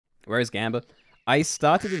Where's Gamba? I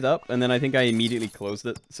started it up, and then I think I immediately closed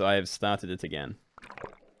it, so I have started it again.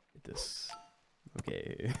 This.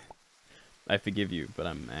 Okay. I forgive you, but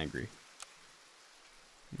I'm angry.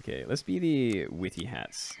 Okay, let's be the witty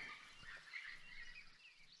hats.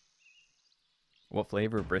 What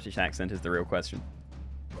flavor of British accent is the real question?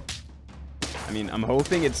 I mean, I'm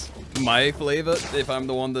hoping it's my flavor if I'm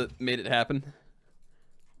the one that made it happen.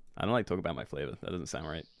 I don't like talking about my flavor. That doesn't sound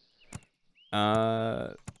right.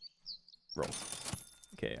 Roll.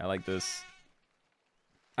 Okay, I like this.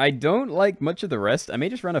 I don't like much of the rest. I may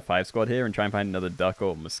just run a 5 squad here and try and find another duck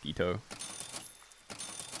or mosquito.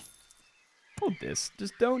 Hold this.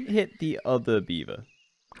 Just don't hit the other beaver.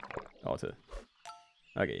 Otter.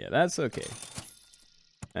 Okay, yeah, that's okay.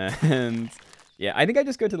 And yeah, I think I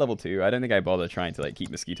just go to level 2. I don't think I bother trying to like keep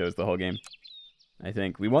mosquitoes the whole game. I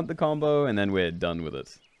think we want the combo and then we're done with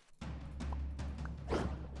it.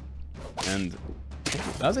 And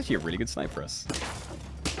that was actually a really good snipe for us.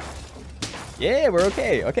 Yeah, we're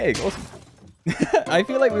okay. Okay, awesome. I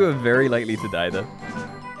feel like we were very likely to die there.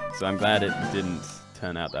 So I'm glad it didn't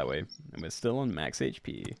turn out that way. And we're still on max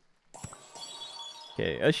HP.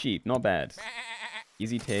 Okay, a sheep, not bad.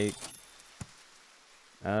 Easy take.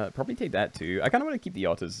 Probably take that too. I kind of want to keep the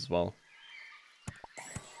otters as well.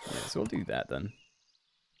 Yeah, so we'll do that then.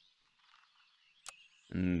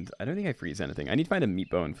 And I don't think I freeze anything. I need to find a meat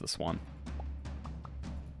bone for the swan.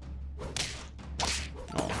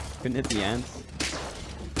 Oh, couldn't hit the ants.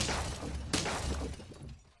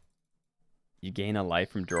 You gain a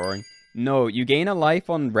life from drawing. No, you gain a life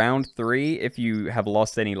on round 3 if you have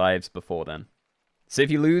lost any lives before then. So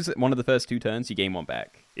if you lose one of the first 2 turns, you gain 1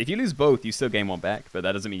 back. If you lose both, you still gain 1 back, but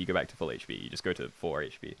that doesn't mean you go back to full HP. You just go to 4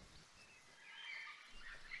 HP.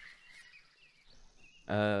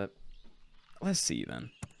 Let's see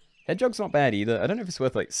then. Hedgehog's not bad either. I don't know if it's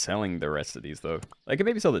worth like selling the rest of these though. I could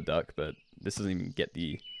maybe sell the duck, but this doesn't even get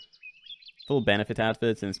the full benefit out of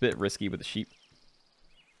it, and it's a bit risky with the sheep.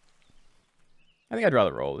 I think I'd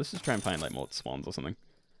rather roll. Let's just try and find like more swans or something.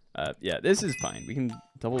 Yeah, this is fine. We can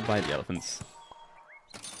double buy the elephants.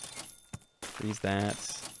 Freeze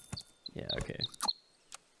that. Yeah, okay.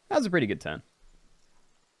 That was a pretty good turn.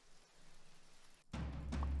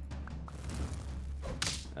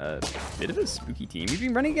 Bit of a spooky team. We've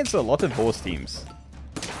been running against a lot of horse teams.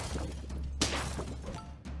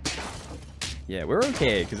 Yeah, we're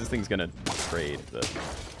okay, because this thing's gonna trade, but...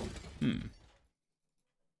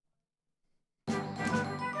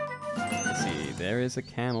 Let's see, there is a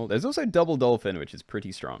camel. There's also double dolphin, which is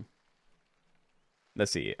pretty strong.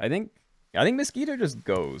 Let's see, I think mosquito just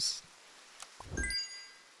goes.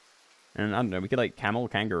 And I don't know, we could like camel,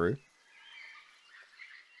 kangaroo.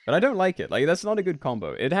 But I don't like it. Like, that's not a good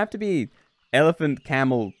combo. It'd have to be elephant,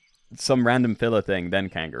 camel, some random filler thing, then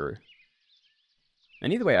kangaroo.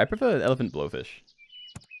 And either way, I prefer elephant blowfish.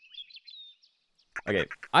 Okay,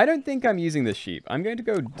 I don't think I'm using this sheep. I'm going to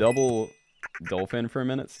go double dolphin for a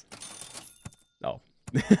minute. Oh.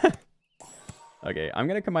 Okay, I'm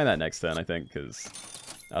going to combine that next turn, I think, because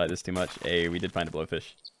I like this too much. Hey, we did find a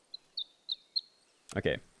blowfish.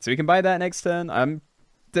 Okay, so we can buy that next turn. I'm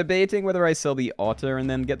debating whether I sell the otter and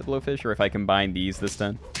then get the blowfish, or if I combine these this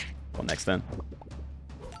turn. Well, next turn.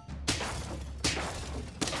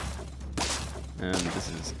 And this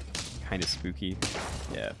is kind of spooky.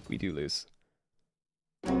 Yeah, we do lose.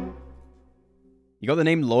 You got the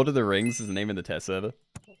name Lord of the Rings as the name in the test server?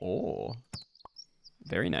 Oh.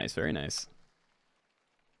 Very nice, very nice.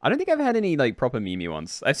 I don't think I've had any, like, proper meme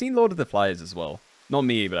ones. I've seen Lord of the Flies as well. Not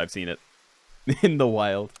me, but I've seen it. In the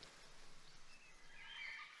wild.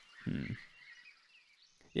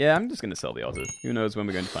 Yeah, I'm just going to sell the otter. Who knows when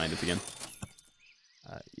we're going to find it again.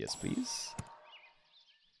 Yes, please.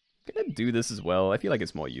 I'm going to do this as well. I feel like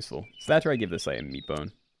it's more useful. So after I give this like a meat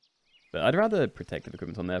bone. But I'd rather protective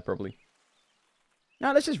equipment on there, probably.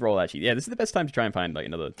 No, let's just roll, actually. Yeah, this is the best time to try and find like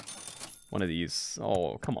another one of these.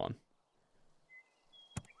 Oh, come on.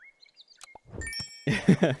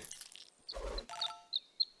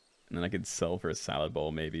 And then I could sell for a salad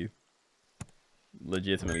bowl, maybe.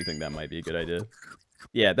 Legitimately think that might be a good idea.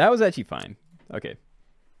 Yeah, that was actually fine. Okay.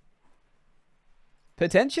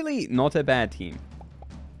 Potentially not a bad team.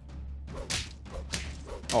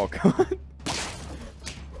 Oh, come on.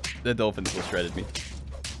 The dolphin still shredded me.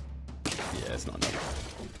 Yeah, it's not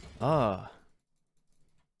enough. Ah.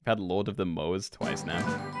 I've had Lord of the Mowers twice now.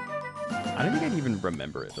 I don't think I'd even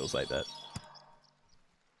remember it feels like that.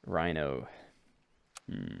 Rhino.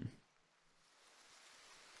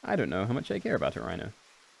 I don't know how much I care about a rhino.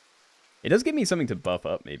 It does give me something to buff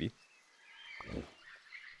up, maybe.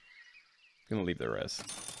 Gonna leave the rest.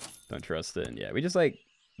 Don't trust it. And yeah, we just like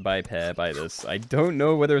buy pair, buy this. I don't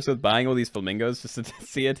know whether it's worth buying all these flamingos just to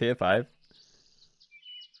see a tier 5.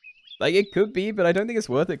 Like, it could be, but I don't think it's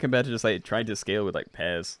worth it compared to just, like, trying to scale with, like,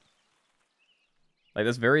 pairs. Like,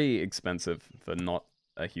 that's very expensive for not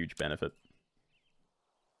a huge benefit.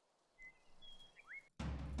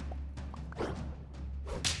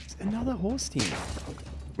 It's another horse team.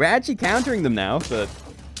 We're actually countering them now, but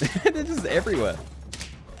they're just everywhere.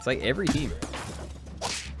 It's like every team.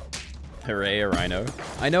 Hooray, a rhino.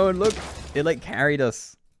 I know, and look, it like carried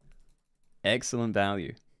us. Excellent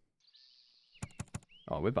value.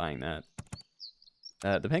 Oh, we're buying that.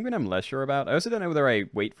 The penguin I'm less sure about. I also don't know whether I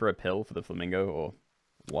wait for a pill for the flamingo or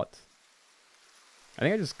what. I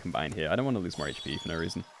think I just combine here. I don't want to lose more HP for no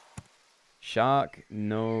reason. Shark,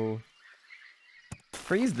 no.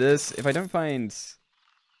 Freeze this if I don't find...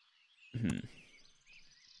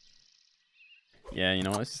 Yeah, you know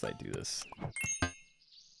what? Let's just like do this.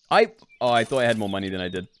 I thought I had more money than I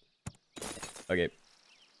did. Okay.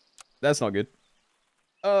 That's not good.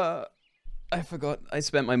 I forgot. I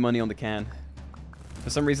spent my money on the can. For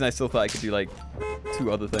some reason, I still thought I could do like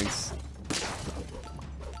 2 other things.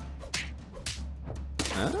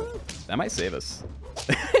 That might save us.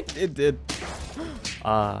 It did.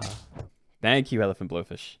 Thank you, elephant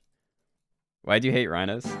blowfish. Why do you hate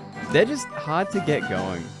rhinos? They're just hard to get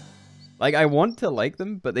going. Like, I want to like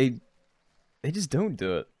them, but they just don't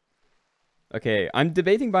do it. Okay, I'm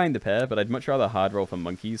debating buying the pair, but I'd much rather hard roll for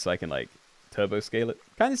monkeys so I can, like, turbo scale it.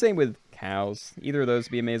 Kind of same with cows. Either of those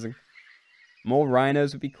would be amazing. More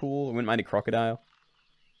rhinos would be cool. I wouldn't mind a crocodile.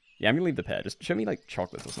 Yeah, I'm gonna leave the pair. Just show me, like,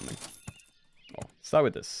 chocolates or something. Oh, start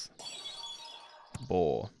with this.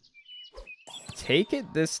 Boar. Take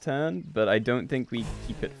it this turn, but I don't think we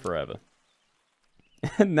keep it forever.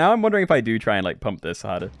 Now I'm wondering if I do try and, like, pump this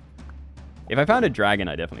harder. If I found a dragon,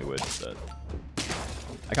 I definitely would, but...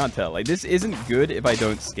 I can't tell. Like, this isn't good if I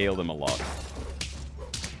don't scale them a lot.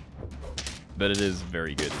 But it is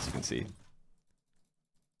very good, as you can see.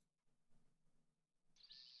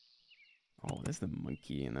 Oh, there's the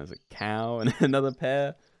monkey, and there's a cow, and another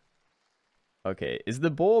pair. Okay, is the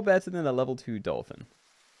boar better than a level 2 dolphin?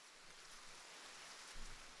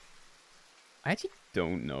 I actually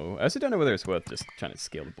don't know. I also don't know whether it's worth just trying to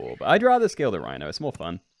scale the boar, but I'd rather scale the rhino. It's more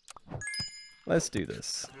fun. Let's do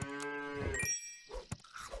this.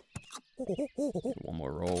 One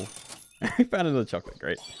more roll. I found another chocolate.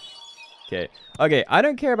 Great. Okay. Okay, I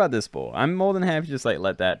don't care about this boar. I'm more than happy to just, like,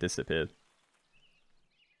 let that disappear.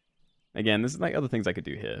 Again, there's, like, other things I could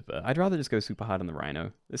do here, but I'd rather just go super hard on the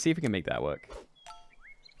rhino. Let's see if we can make that work.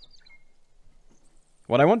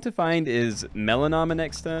 What I want to find is melon armor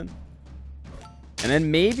next turn. And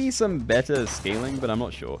then maybe some better scaling, but I'm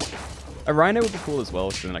not sure. A rhino would be cool as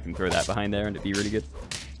well, so then I can throw that behind there and it'd be really good.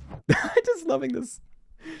 I'm just loving this.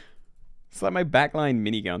 It's like my backline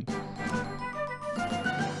minigun.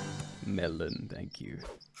 Melon, thank you.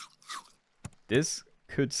 This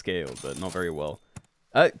could scale, but not very well.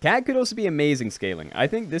 Cat could also be amazing scaling. I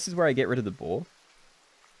think this is where I get rid of the boar.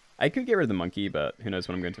 I could get rid of the monkey, but who knows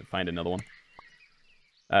when I'm going to find another one.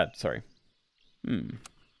 Sorry.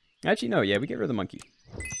 Actually, no, yeah, we get rid of the monkey.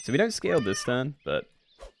 So we don't scale this turn, but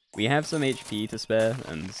we have some HP to spare,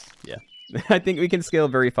 and yeah. I think we can scale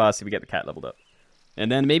very fast if we get the cat leveled up.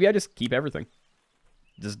 And then maybe I just keep everything.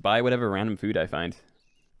 Just buy whatever random food I find.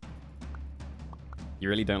 You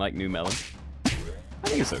really don't like new melon? I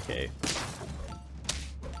think it's okay.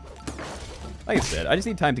 Like I said, I just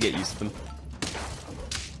need time to get used to them.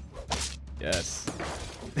 Yes.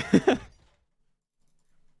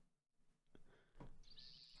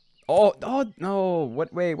 Oh no!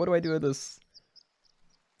 Wait, what do I do with this?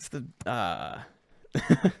 It's the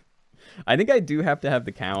I think I do have to have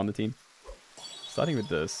the cow on the team. Starting with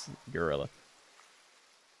this gorilla.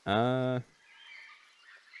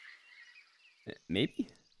 Maybe.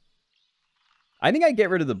 I think I get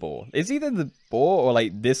rid of the boar. It's either the boar or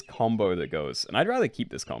like this combo that goes, and I'd rather keep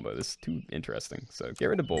this combo. This is too interesting. So get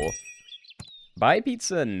rid of boar. Buy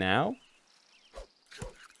pizza now.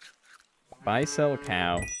 Buy sell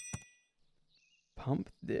cow. Pump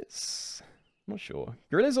this. I'm not sure.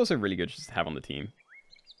 Gorilla is also really good just to have on the team.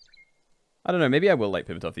 I don't know. Maybe I will like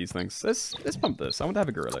pivot off these things. Let's pump this. I want to have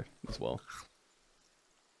a gorilla as well.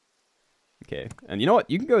 Okay. And you know what?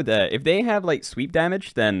 You can go there. If they have like sweep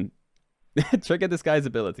damage, then check out this guy's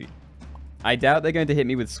ability. I doubt they're going to hit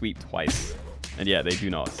me with sweep twice. And yeah, they do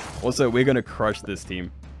not. Also, we're going to crush this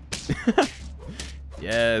team.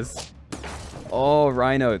 Yes. Oh,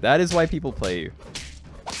 Rhino. That is why people play you.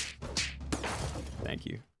 Thank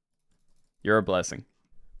you. You're a blessing.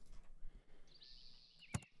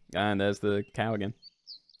 And there's the cow again.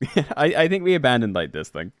 I think we abandoned like this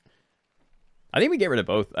thing. I think we get rid of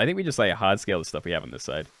both. I think we just like hard scale the stuff we have on this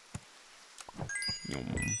side.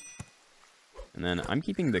 And then I'm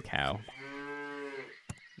keeping the cow.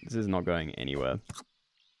 This is not going anywhere.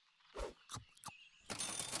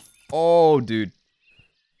 Oh, dude.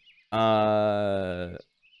 Do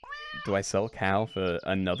I sell cow for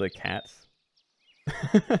another cat?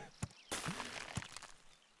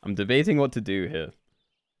 I'm debating what to do here.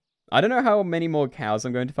 I don't know how many more cows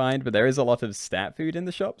I'm going to find, but there is a lot of stat food in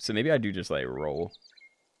the shop, so maybe I do just like roll.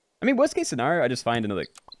 I mean, worst case scenario, I just find another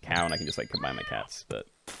cow and I can just like combine my cats, but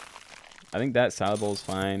I think that salad bowl is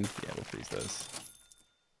fine. Yeah, we'll freeze those.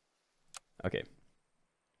 Okay.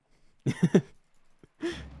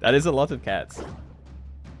 That is a lot of cats.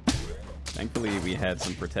 Thankfully, we had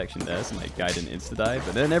some protection there, so my guy didn't insta-die,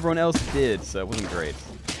 but then everyone else did, so it wasn't great.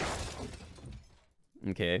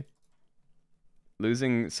 Okay.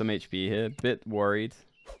 Losing some HP here. Bit worried.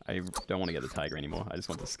 I don't want to get the tiger anymore. I just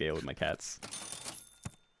want to scale with my cats.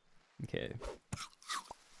 Okay.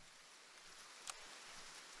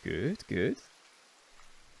 Good, good.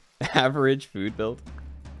 Average food build.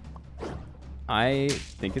 I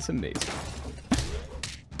think it's amazing.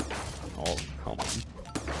 Oh, come on.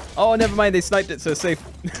 Oh, never mind. They sniped it, so safe.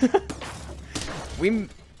 I don't know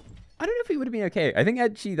if we would have been okay. I think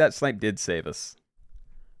actually that snipe did save us.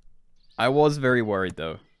 I was very worried,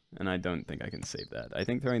 though. And I don't think I can save that. I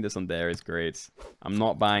think throwing this on there is great. I'm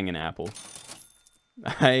not buying an apple.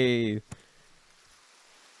 I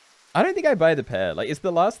don't think I buy the pear. Like, it's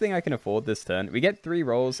the last thing I can afford this turn. We get 3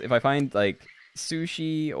 rolls. If I find, like,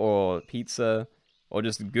 sushi or pizza or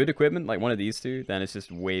just good equipment, like one of these two, then it's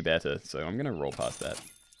just way better. So I'm going to roll past that.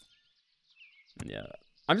 Yeah.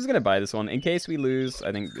 I'm just going to buy this one. In case we lose,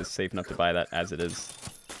 I think it's safe enough to buy that as it is.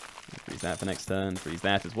 Freeze that for next turn. Freeze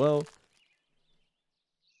that as well.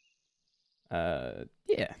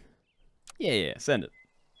 Yeah. Yeah, send it.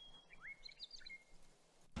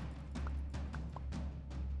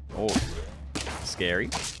 Oh, scary.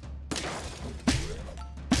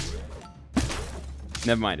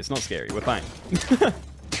 Never mind, it's not scary. We're fine.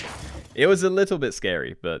 It was a little bit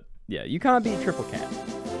scary, but yeah, you can't beat triple cat.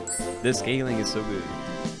 This scaling is so good.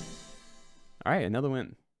 All right, another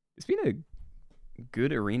win. It's been a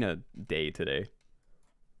good arena day today.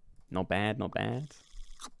 Not bad, not bad.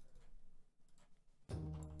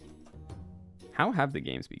 How have the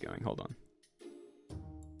games been going? Hold on.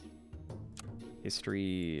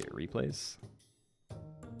 History replays.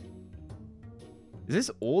 Is this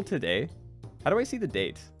all today? How do I see the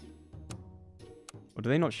date? Or do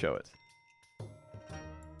they not show it?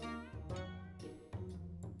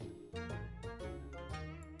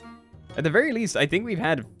 At the very least, I think we've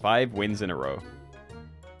had 5 wins in a row.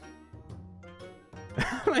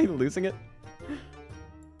 Am I losing it?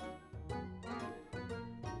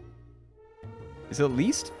 It's at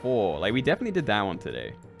least 4. Like, we definitely did that one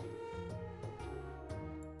today.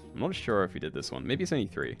 I'm not sure if we did this one. Maybe it's only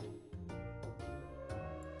 3.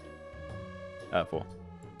 4. Do you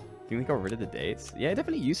think we got rid of the dates? Yeah, it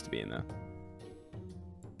definitely used to be in there.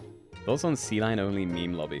 Thoughts on Sea Lion only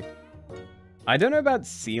meme lobby? I don't know about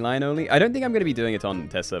Sea Lion only. I don't think I'm going to be doing it on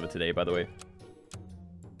test server today, by the way.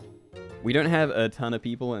 We don't have a ton of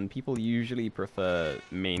people, and people usually prefer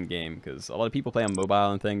main game, because a lot of people play on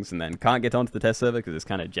mobile and things, and then can't get onto the test server, because it's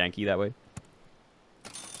kind of janky that way.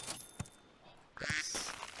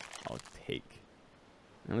 That's... I'll take.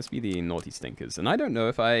 Now let's be the naughty stinkers. And I don't know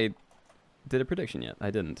if I did a prediction yet.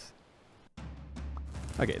 I didn't.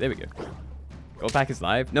 Okay, there we go. Gold pack is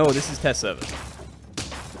live. No, this is test server.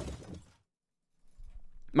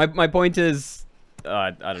 My point is...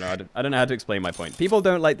 I don't know. I don't know how to explain my point. People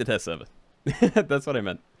don't like the test server. That's what I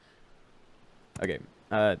meant. Okay.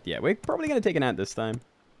 Yeah, we're probably going to take an ant this time.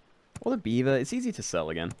 Or the beaver. It's easy to sell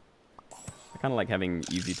again. I kind of like having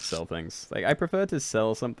easy to sell things. Like, I prefer to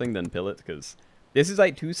sell something than pill it, because this is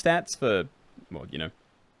like 2 stats for... Well, you know.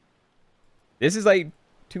 This is like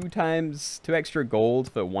 2 extra gold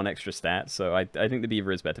for 1 extra stat, so I think the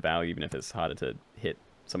beaver is better value, even if it's harder to hit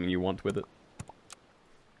something you want with it.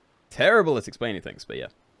 Terrible at explaining things, but yeah.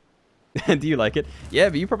 Do you like it? Yeah,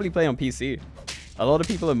 but you probably play on PC. A lot of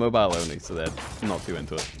people are mobile only, so they're not too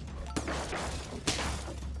into it.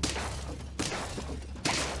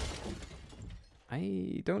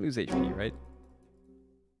 I don't lose HP, right?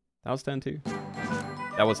 That was turn 2?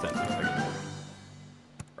 That was turn 2, okay.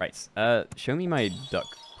 Right, show me my duck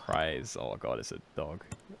prize. Oh god, it's a dog.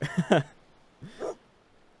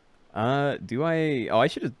 Do I... Oh, I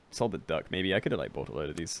should have sold the duck. Maybe I could have, like, bought a load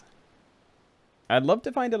of these. I'd love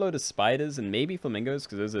to find a load of spiders and maybe flamingos,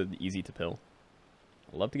 because those are easy to pill.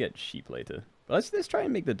 I'd love to get sheep later. But let's try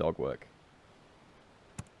and make the dog work.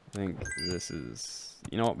 I think this is...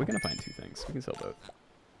 You know what? We're going to find two things. We can sell both.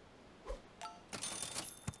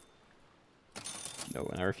 No,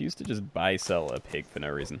 and I refuse to just buy-sell a pig for no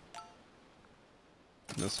reason.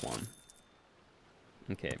 This one.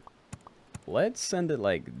 Okay. Let's send it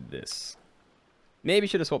like this. Maybe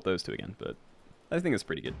should have swapped those two again, but I think it's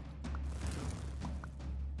pretty good.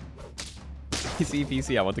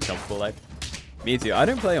 PC, I want a comfortable life. Me too. I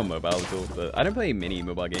don't play on mobile at all, but I don't play many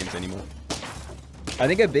mobile games anymore. I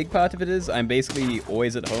think a big part of it is I'm basically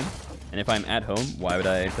always at home. And if I'm at home, why would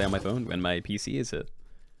I play on my phone when my PC is here?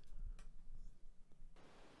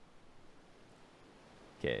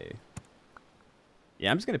 Okay. Yeah,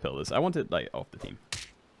 I'm just going to pill this. I want it, like, off the team.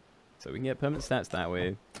 So we can get permanent stats that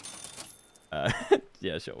way.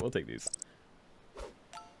 Yeah, sure. We'll take these.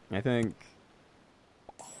 I think...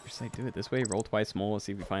 Should I do it this way? Roll twice more.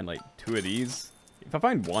 See if we find, like, two of these. If I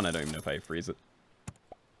find one, I don't even know if I freeze it.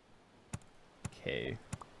 Okay.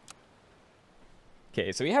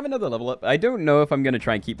 Okay, so we have another level up. I don't know if I'm going to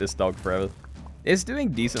try and keep this dog forever. It's doing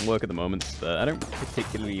decent work at the moment, but I don't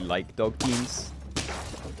particularly like dog teams.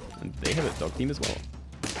 And they have a dog team as well.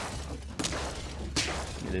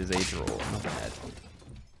 It is a draw. Not bad.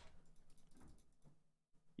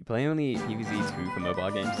 You play only PvZ 2 for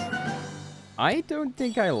mobile games? I don't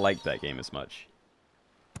think I like that game as much.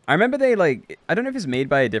 I remember they, like... I don't know if it's made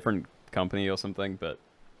by a different company or something, but...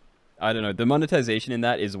 I don't know. The monetization in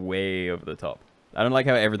that is way over the top. I don't like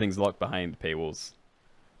how everything's locked behind paywalls.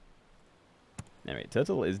 Anyway,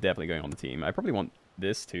 Turtle is definitely going on the team. I probably want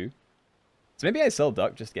this too. So maybe I sell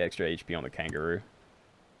Duck just to get extra HP on the Kangaroo.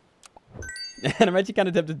 And I'm actually kind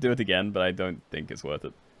of tempted to do it again, but I don't think it's worth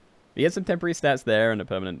it. We get some temporary stats there and a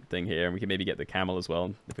permanent thing here, and we can maybe get the Camel as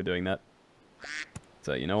well if we're doing that.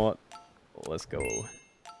 So, you know what? Let's go.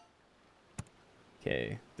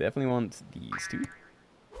 Okay, definitely want these two.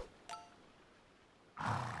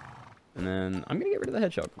 And then I'm going to get rid of the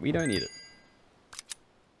Hedgehog. We don't need it.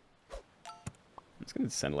 I'm just going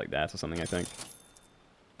to send it like that or something, I think.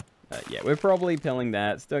 Yeah, we're probably pilling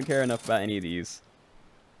that. Don't care enough about any of these.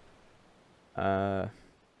 Like,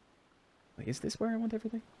 is this where I want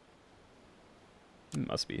everything? It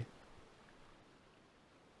must be.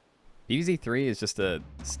 PvZ 3 is just a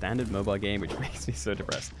standard mobile game, which makes me so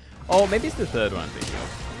depressed. Oh, maybe it's the third one I'm thinking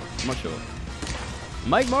of. I'm not sure.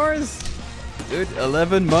 Mike Morris! Dude,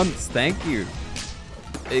 11 months, thank you.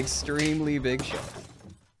 Extremely big shot.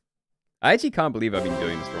 I actually can't believe I've been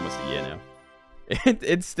doing this for almost a year now.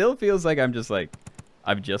 It still feels like I'm just like,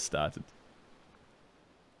 I've just started.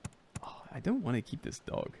 Oh, I don't want to keep this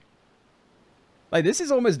dog. Like, this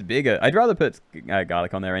is almost bigger. I'd rather put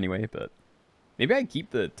garlic on there anyway, but maybe I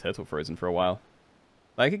keep the turtle frozen for a while.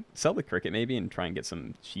 Like, I could sell the cricket maybe and try and get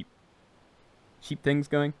some sheep things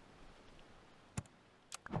going.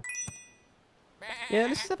 Yeah,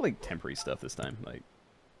 let's just have like temporary stuff this time. Like,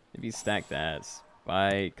 maybe stack that,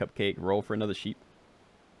 buy cupcake, roll for another sheep.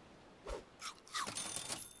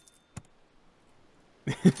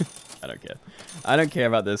 I don't care. I don't care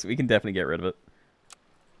about this. We can definitely get rid of it.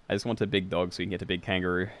 I just want a big dog so we can get a big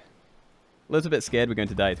kangaroo. A little bit scared we're going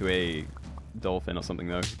to die to a dolphin or something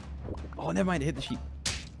though. Oh, never mind. It hit the sheep.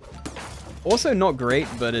 Also not great,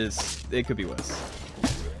 but it could be worse.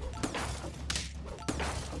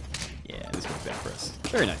 Yeah, this worked out for us.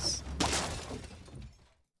 Very nice.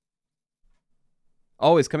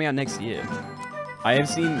 Oh, it's coming out next year. I have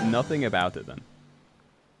seen nothing about it then.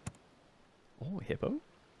 Oh, hippo?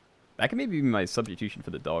 That can maybe be my substitution for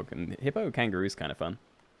the dog. And hippo kangaroo is kind of fun.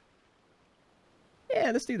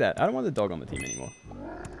 Yeah, let's do that. I don't want the dog on the team anymore.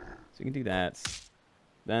 So we can do that.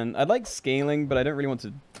 Then I'd like scaling, but I don't really want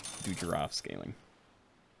to do giraffe scaling.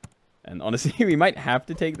 And honestly, we might have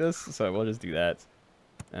to take this, so we'll just do that.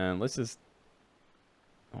 And let's just...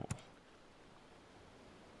 Oh.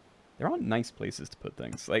 There aren't nice places to put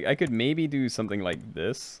things. Like, I could maybe do something like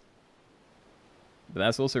this. But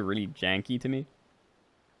that's also really janky to me.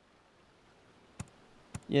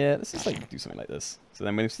 Yeah, let's just, like, do something like this. So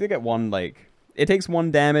then we still get one, like... It takes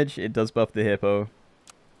 1 damage, it does buff the hippo.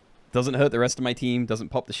 Doesn't hurt the rest of my team, doesn't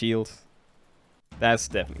pop the shield. That's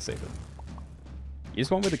definitely safer. You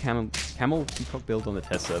just want with the camel peacock build on the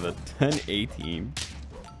test server. Turn 18.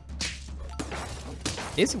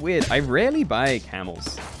 It's weird, I rarely buy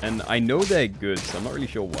camels. And I know they're good, so I'm not really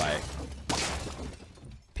sure why.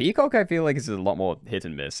 Peacock, I feel like, is a lot more hit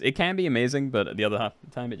and miss. It can be amazing, but at the other half of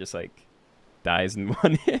the time, it just, like, dies in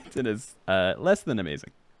one hit and is less than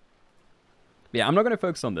amazing. But yeah, I'm not going to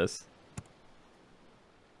focus on this.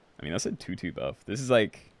 I mean, that's a 2-2 buff. This is,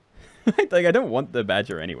 like... like, I don't want the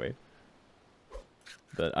badger anyway.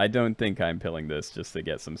 But I don't think I'm pilling this just to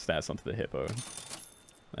get some stats onto the hippo.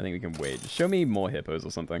 I think we can wait. Just show me more hippos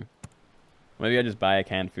or something. Maybe I just buy a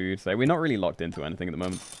canned food. So we're not really locked into anything at the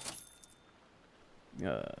moment.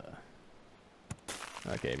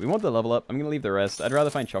 Okay, we want the level up. I'm going to leave the rest. I'd rather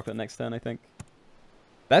find chocolate next turn, I think.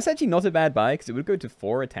 That's actually not a bad buy, because it would go to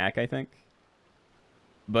 4 attack, I think.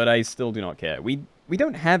 But I still do not care. We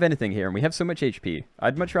don't have anything here, and we have so much HP.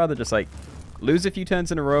 I'd much rather just, like, lose a few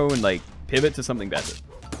turns in a row and, like, pivot to something better.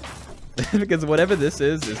 Because whatever this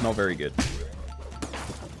is not very good.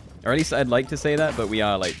 Or at least I'd like to say that, but we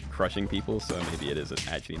are, like, crushing people, so maybe it is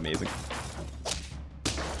actually amazing.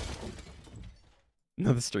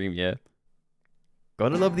 Another stream, yeah.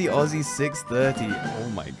 Gotta love the Aussie 630. Oh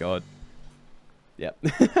my god. Yep.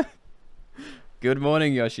 Good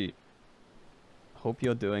morning, Yoshi. Hope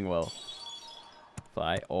you're doing well.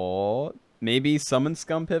 Fly. Or maybe summon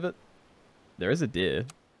scum pivot. There is a deer.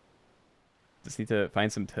 Just need to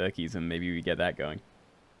find some turkeys and maybe we get that going.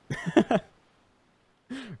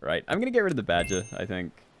 Right. I'm gonna get rid of the badger, I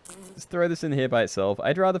think. Just throw this in here by itself.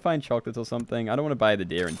 I'd rather find chocolate or something. I don't want to buy the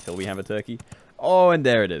deer until we have a turkey. Oh, and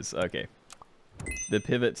there it is. Okay. The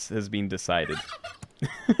pivots has been decided.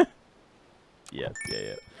 Yeah.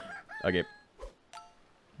 Okay.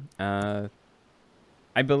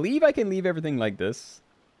 I believe I can leave everything like this.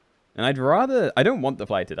 And I'd rather... I don't want the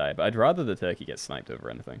fly to die, but I'd rather the turkey get sniped over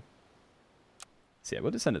anything. So yeah,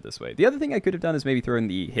 we'll just send it this way. The other thing I could have done is maybe throw in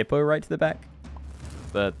the hippo right to the back.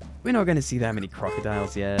 But we're not going to see that many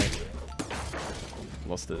crocodiles yet.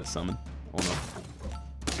 Lost the summon. Or not.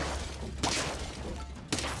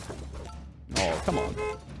 Oh, come on.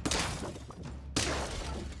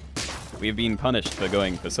 We have been punished for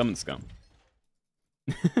going for summon scum.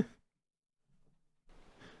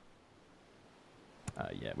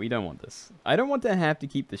 Yeah, we don't want this. I don't want to have to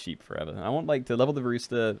keep the sheep forever. I want, like, to level the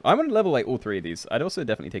rooster. I want to level, like, all 3 of these. I'd also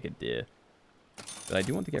definitely take a deer. But I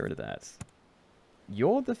do want to get rid of that.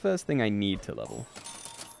 You're the first thing I need to level.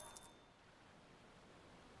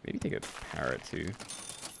 Maybe take a parrot, too.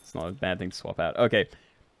 It's not a bad thing to swap out. Okay.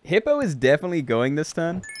 Hippo is definitely going this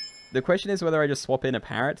turn. The question is whether I just swap in a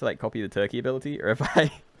parrot to, like, copy the turkey ability, or if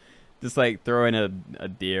I just, like, throw in a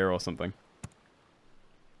deer or something.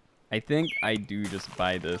 I think I do just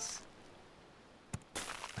buy this.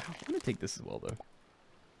 I'm going to take this as well, though.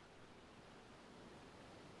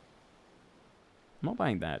 I'm not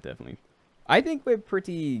buying that, definitely. I think we're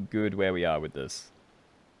pretty good where we are with this.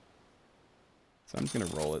 So I'm just going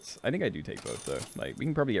to roll it. I think I do take both, though. Like, we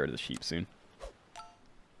can probably get rid of the sheep soon.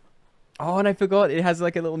 Oh, and I forgot. It has,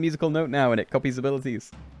 like, a little musical note now, and it copies abilities.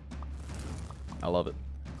 I love it.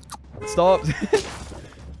 Stop!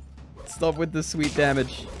 Stop with the sweet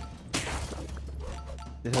damage.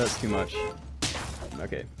 It hurts too much.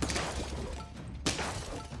 Okay.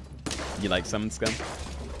 You like summon scum?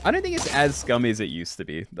 I don't think it's as scummy as it used to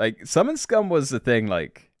be. Like, summon scum was the thing,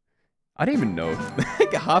 like... I don't even know.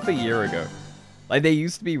 Like, half a year ago. Like, they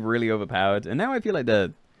used to be really overpowered. And now I feel like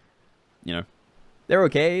they're... You know... They're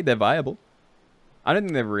okay. They're viable. I don't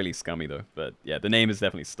think they're really scummy, though. But, yeah, the name is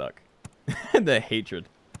definitely stuck. The hatred.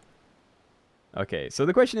 Okay, so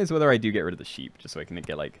the question is whether I do get rid of the sheep. Just so I can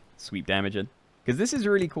get, like, sweep damage in. Because this is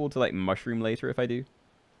really cool to, like, mushroom later if I do.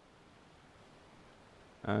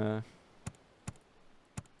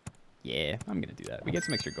 Yeah, I'm going to do that. We get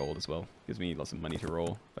some extra gold as well. Gives me lots of money to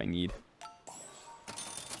roll if I need.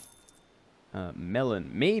 Melon.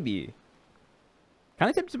 Maybe. Kind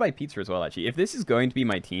of tempted to buy pizza as well, actually. If this is going to be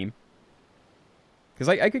my team. Because,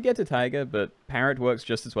 like, I could get to Tiger, but Parrot works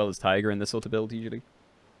just as well as Tiger in this sort of build, usually.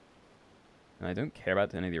 And I don't care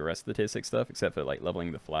about any of the rest of the tier 6 stuff, except for, like,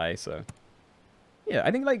 leveling the fly, so... Yeah,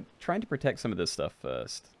 I think, like, trying to protect some of this stuff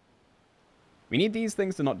first. We need these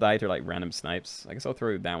things to not die to, like, random snipes. I guess I'll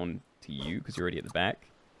throw that one to you, because you're already at the back.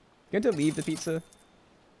 Going to leave the pizza.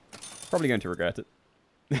 Probably going to regret it.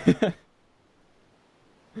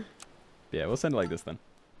 Yeah, we'll send it like this, then.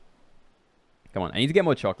 Come on, I need to get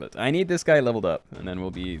more chocolate. I need this guy leveled up, and then we'll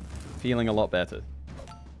be feeling a lot better.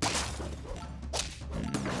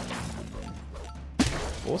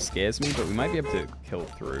 4 scares me, but we might be able to kill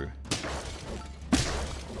through.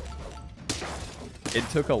 It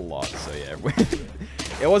took a lot, so yeah.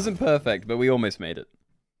 It wasn't perfect, but we almost made it.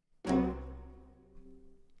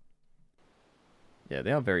 Yeah,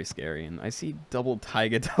 they are very scary, and I see double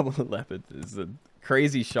tiger, double leopard. It's a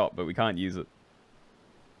crazy shot, but we can't use it.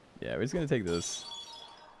 Yeah, we're just gonna take this.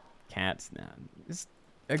 Cats, nah. It's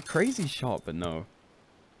a crazy shot, but no.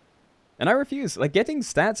 And I refuse. Like, getting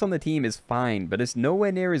stats on the team is fine, but it's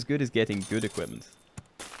nowhere near as good as getting good equipment.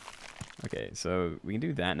 Okay, so we can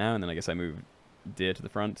do that now, and then I guess I move deer to the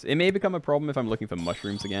front. It may become a problem if I'm looking for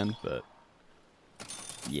mushrooms again, but...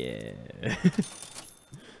 Yeah.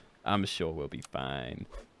 I'm sure we'll be fine.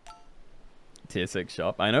 Tier 6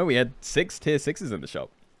 shop. I know we had 6 tier 6s in the shop.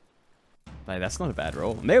 Like, that's not a bad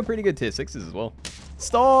roll. And they were pretty good tier 6s as well.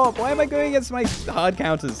 Stop! Why am I going against my hard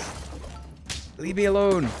counters? Leave me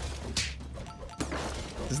alone.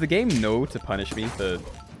 Does the game know to punish me for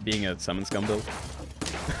being a summon scum build?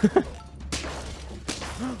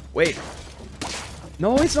 Wait.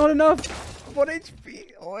 No, it's not enough. 1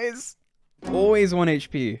 HP. Always. Always 1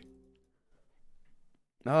 HP.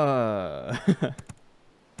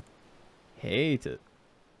 Hate it.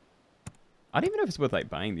 I don't even know if it's worth like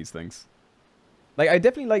buying these things. Like, I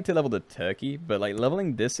definitely like to level the turkey, but like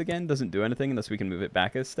leveling this again doesn't do anything unless we can move it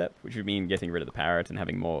back a step, which would mean getting rid of the parrot and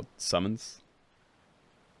having more summons.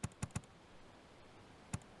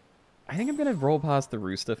 I think I'm gonna roll past the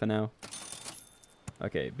rooster for now.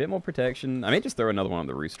 Okay, a bit more protection. I may just throw another one on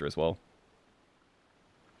the rooster as well.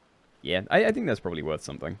 Yeah, I think that's probably worth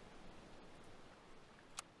something.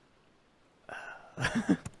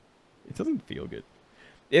 It doesn't feel good.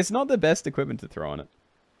 It's not the best equipment to throw on it.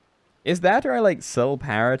 Is that or I like sell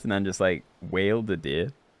parrot and then just like whale the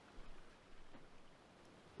deer?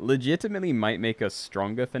 Legitimately might make us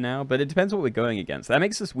stronger for now, but it depends what we're going against. That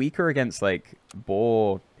makes us weaker against like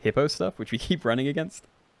boar hippo stuff, which we keep running against.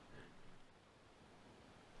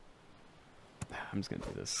 I'm just gonna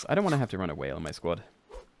do this. I don't want to have to run a whale in my squad.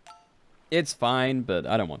 It's fine, but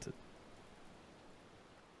I don't want it.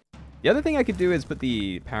 The other thing I could do is put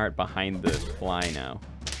the parrot behind the fly now.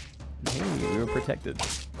 Hey, we were protected.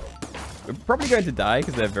 We're probably going to die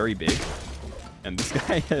because they're very big. And this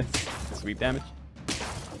guy has sweep damage.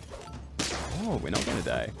 Oh, we're not going to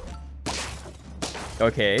die.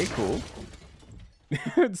 Okay, cool.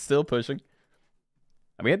 It's still pushing.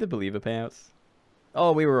 And we had the believer payouts.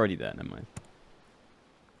 Oh, we were already there. Never mind.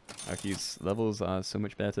 Arceus levels are so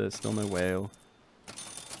much better. Still no whale.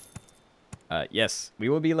 Yes, we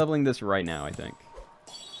will be leveling this right now, I think.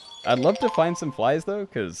 I'd love to find some flies, though,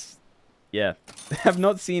 because, yeah, I've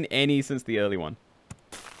not seen any since the early one.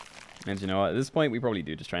 And you know what, at this point, we probably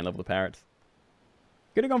do just try and level the parrot.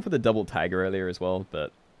 Could have gone for the double tiger earlier as well,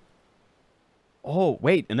 but... Oh,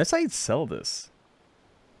 wait, unless I sell this.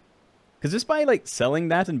 Because just by, like, selling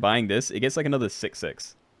that and buying this, it gets, like, another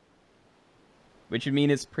 6/6. Which would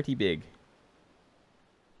mean it's pretty big.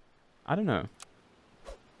 I don't know.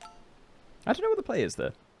 I don't know what the play is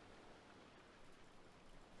there.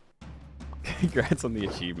 Congrats on the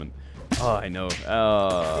achievement. Oh, I know.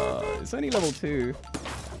 It's only level 2.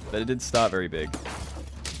 But it did start very big.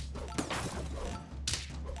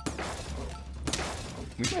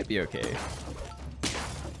 We might be okay.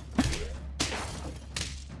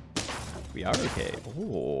 We are okay.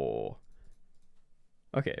 Oh.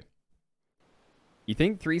 Okay. You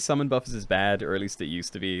think 3 summon buffers is bad, or at least it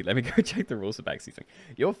used to be? Let me go check the rules of backseating.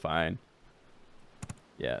 You're fine.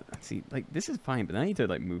 Yeah, see, like, this is fine, but I need to,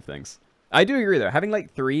 like, move things. I do agree, though. Having,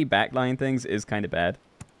 like, 3 backline things is kind of bad.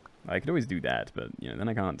 I could always do that, but, you know, then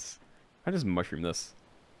I can't. I just mushroom this.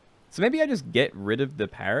 So maybe I just get rid of the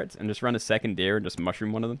parrot and just run a second deer and just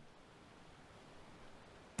mushroom one of them.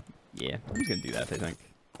 Yeah, I'm just going to do that, I think.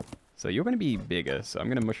 So you're going to be bigger, so I'm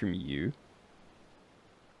going to mushroom you.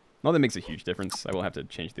 Not that it makes a huge difference. I will have to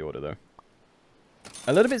change the order, though.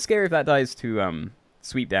 A little bit scary if that dies to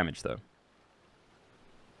sweep damage, though.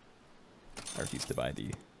 I refuse to buy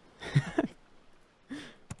the...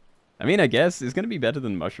 I mean, I guess it's going to be better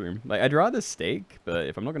than mushroom. Like, I'd rather steak, but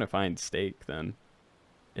if I'm not going to find steak, then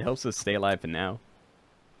it helps us stay alive for now.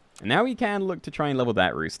 And now we can look to try and level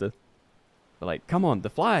that rooster. But, like, come on, the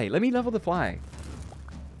fly. Let me level the fly.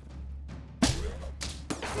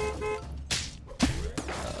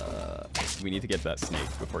 We need to get that snake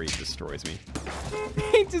before he destroys me.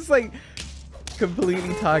 He just, like,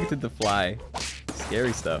 completely targeted the fly.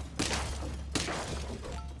 Scary stuff.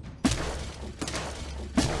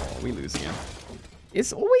 Oh, we lose again.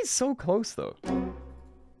 It's always so close, though.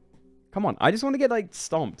 Come on, I just want to get, like,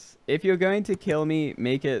 stomped. If you're going to kill me,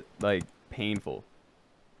 make it, like, painful.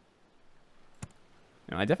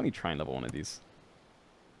 No, I definitely try and level one of these.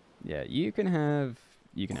 Yeah, you can have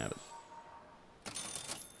it.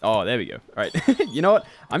 Oh, there we go. All right. You know what?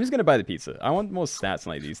 I'm just going to buy the pizza. I want more stats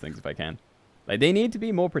like these things if I can. Like, they need to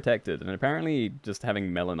be more protected, and apparently just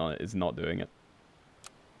having melon on it is not doing it.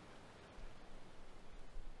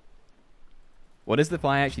 What is the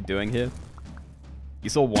fly actually doing here? You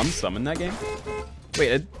saw one summon that game?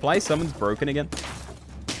 Wait, a fly summon's broken again?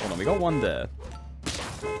 Hold on, we got one there.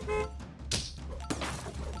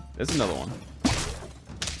 There's another one.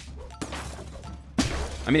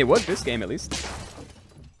 I mean, it worked this game at least.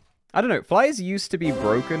 I don't know, flies used to be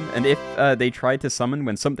broken, and if they tried to summon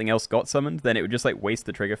when something else got summoned, then it would just, like, waste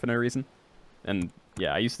the trigger for no reason. And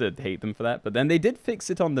yeah, I used to hate them for that, but then they did fix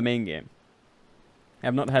it on the main game. I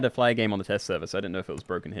have not had a fly game on the test server, so I didn't know if it was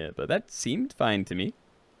broken here, but that seemed fine to me.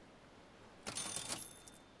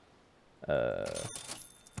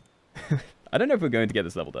 I don't know if we're going to get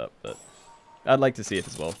this leveled up, but I'd like to see it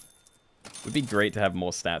as well. It would be great to have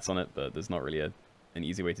more stats on it, but there's not really an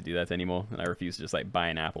easy way to do that anymore, and I refuse to just like buy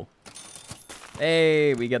an apple.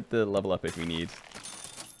 Hey, we get the level up if we need.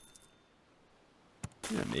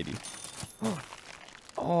 Yeah, maybe.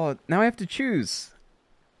 Oh, now I have to choose.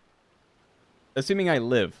 Assuming I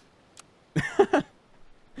live.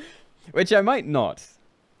 Which I might not.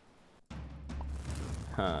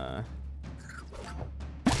 Huh.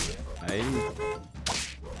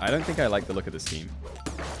 I don't think I like the look of this team.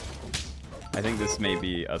 I think this may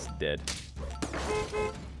be us dead.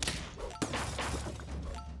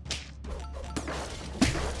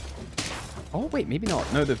 Oh, wait, maybe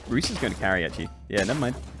not. No, the Rooster's going to carry, actually. Yeah, never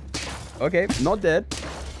mind. Okay, not dead.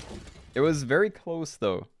 It was very close,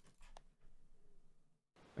 though.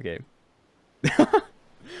 Okay.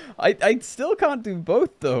 I still can't do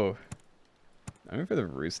both, though. I'm going for the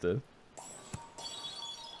Rooster.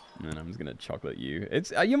 And then I'm just going to chocolate you.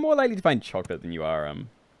 You're more likely to find chocolate than you are,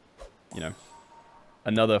 you know,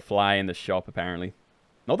 another fly in the shop, apparently.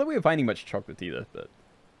 Not that we were finding much chocolate either, but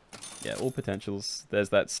yeah, all potentials. There's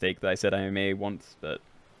that steak that I said I may want, but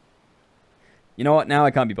you know what? Now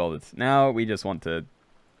I can't be bothered. Now we just want to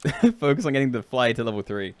focus on getting the fly to level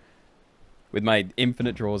 3 with my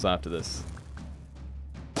infinite draws after this.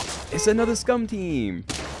 It's another scum team!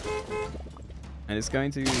 And it's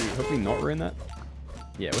going to hopefully not ruin that.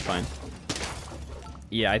 Yeah, we're fine.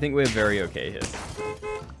 Yeah, I think we're very okay here.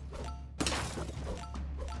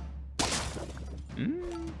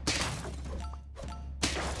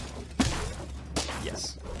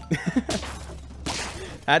 Yes.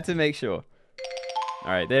 Had to make sure.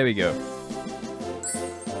 Alright, there we go.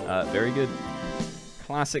 Very good.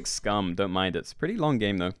 Classic scum, don't mind it. It's a pretty long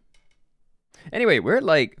game, though. Anyway, we're at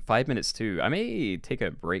like 5 minutes too. I may take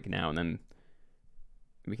a break now, and then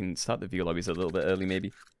we can start the view lobbies a little bit early,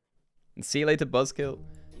 maybe. And see you later, Buzzkill.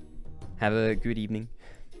 Have a good evening.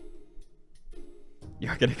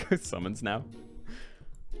 You're gonna go summons now?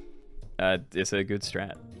 It's a good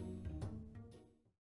strat.